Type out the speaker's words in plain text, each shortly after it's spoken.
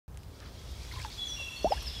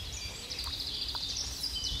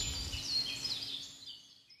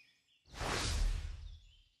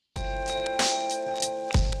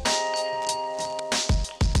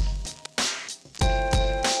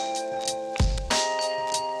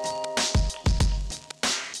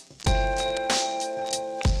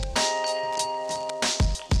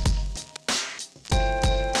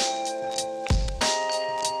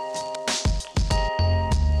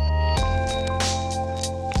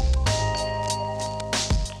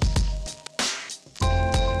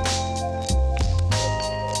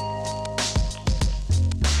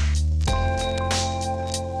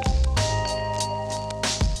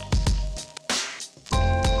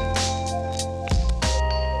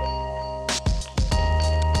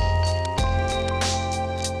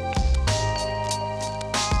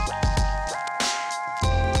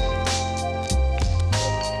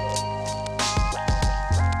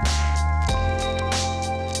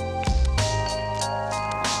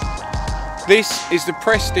This is the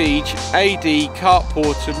Prestige AD Carp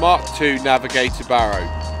Porter MK2 Navigator Barrow,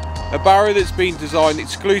 a barrow that's been designed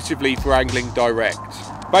exclusively for angling direct.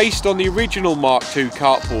 Based on the original Mk2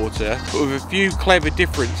 Carp Porter, but with a few clever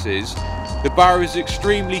differences, the barrow is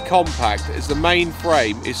extremely compact as the main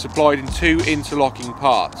frame is supplied in two interlocking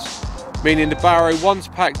parts, meaning the barrow once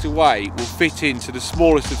packed away will fit into the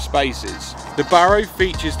smallest of spaces. The barrow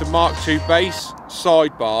features the Mk2 base,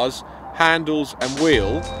 sidebars, handles and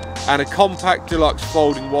wheel, and a compact deluxe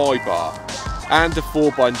folding Y-bar, and the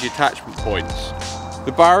 4 bungee attachment points.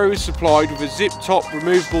 The barrow is supplied with a zip-top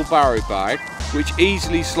removable barrow bag, which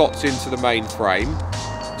easily slots into the main frame,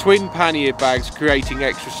 twin pannier bags creating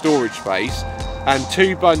extra storage space, and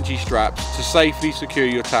 2 bungee straps to safely secure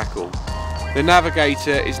your tackle. The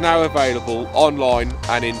Navigator is now available online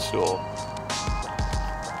and in store.